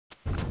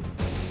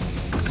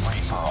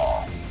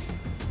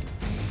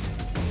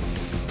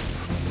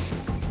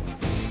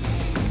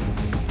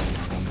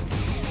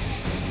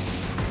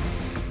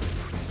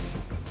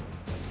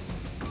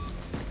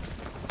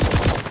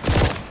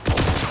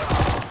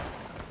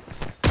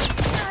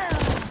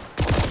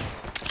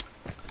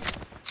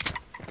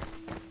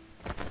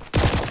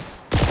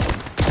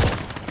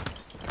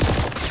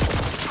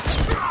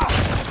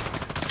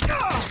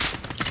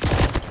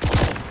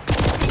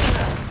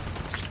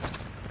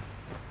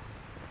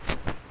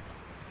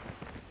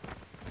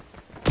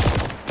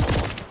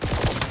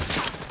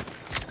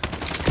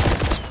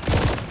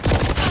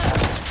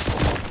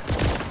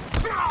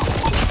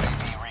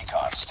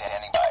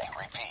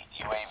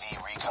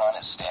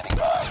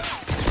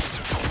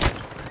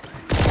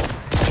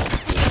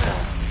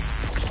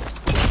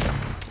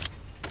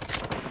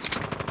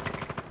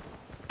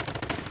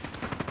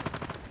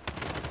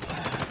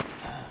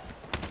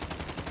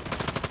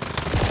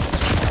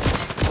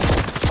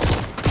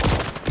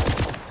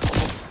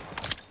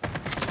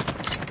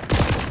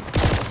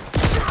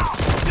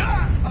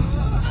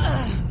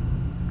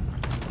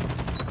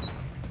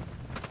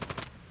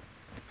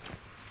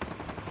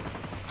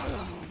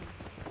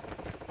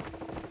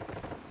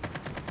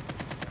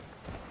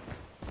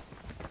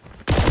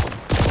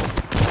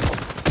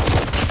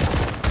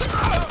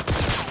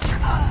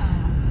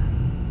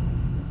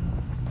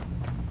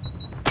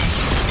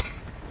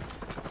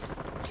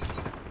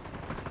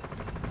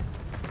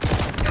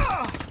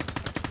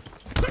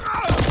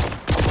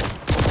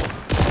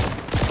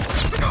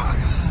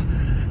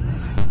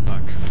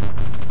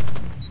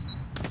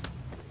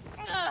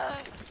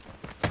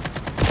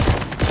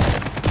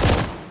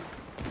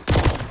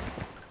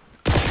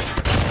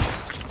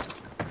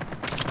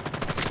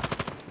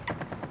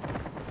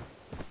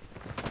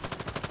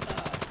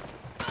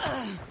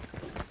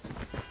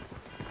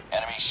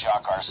Enemy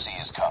shock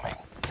RC is coming.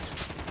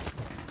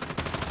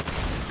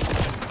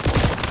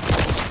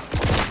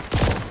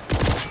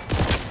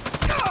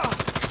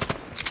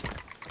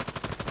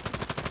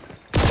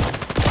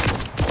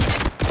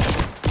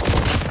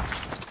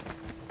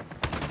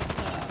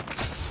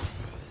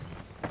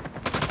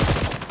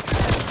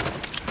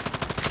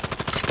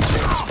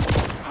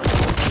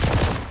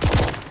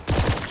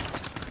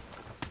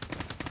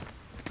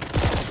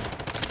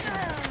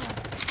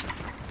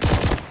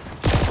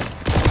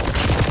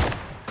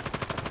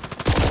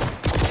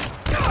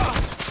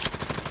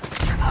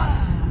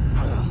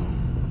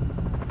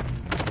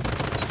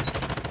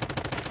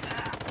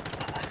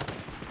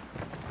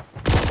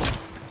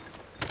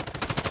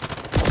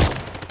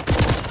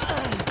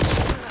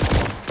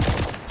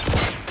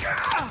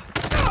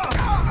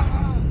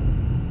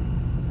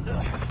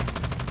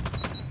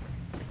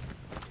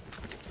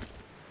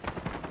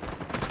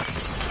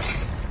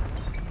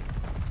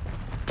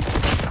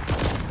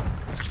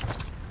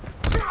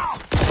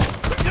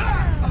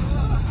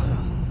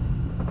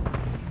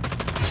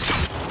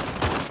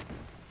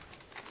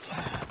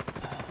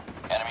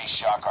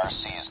 Shock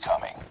RC is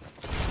coming.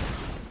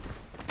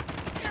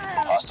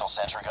 Hostile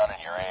sentry gun in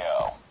your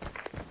AO.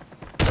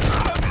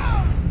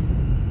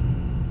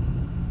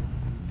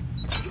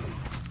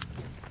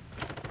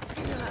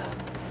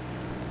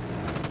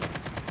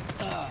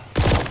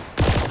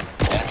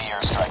 Enemy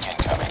airstrike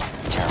incoming.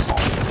 Be careful.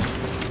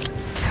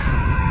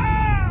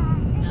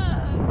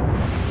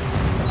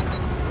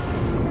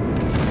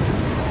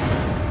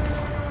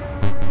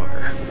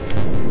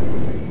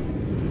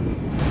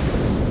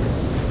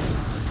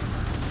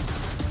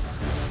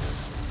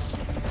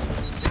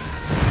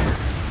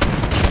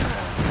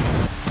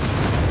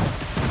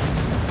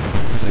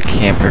 A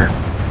camper.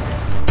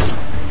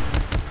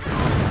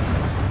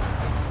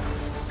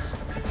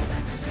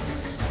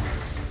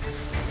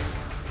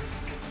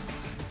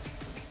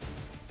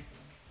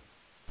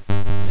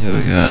 See what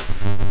we got.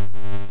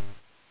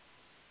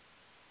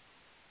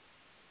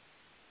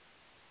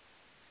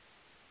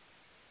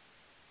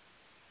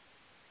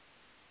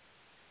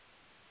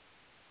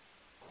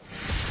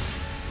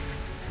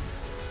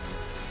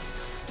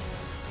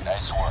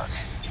 Nice work.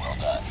 Well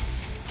done.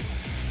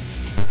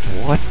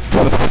 What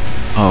the?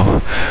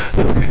 Oh,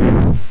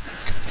 okay.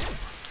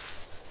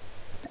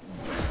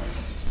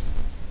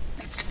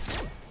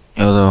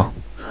 Although,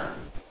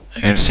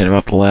 I understand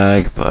about the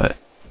lag, but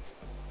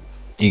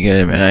you get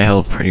it, man. I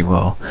held pretty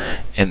well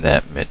in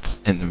the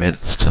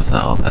midst of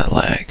all that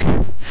lag,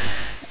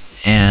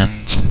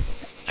 and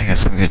I got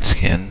some good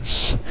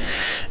skins,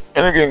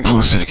 and I'm getting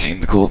closer to getting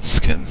the gold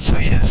skins. So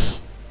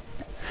yes.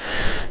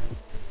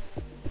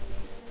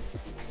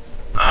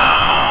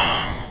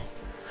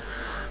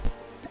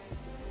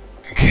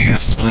 Okay, I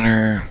got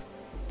Splinter.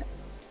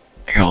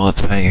 I got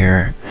Let's Play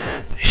here.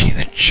 I see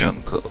the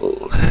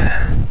jungle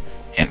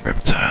and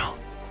Reptile.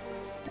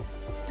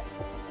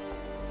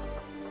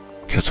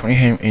 Kill 20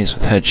 enemies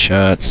with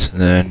headshots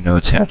and then no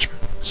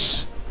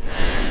attachments.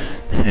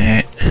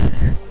 Alright.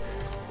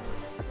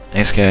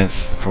 Thanks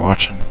guys for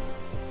watching.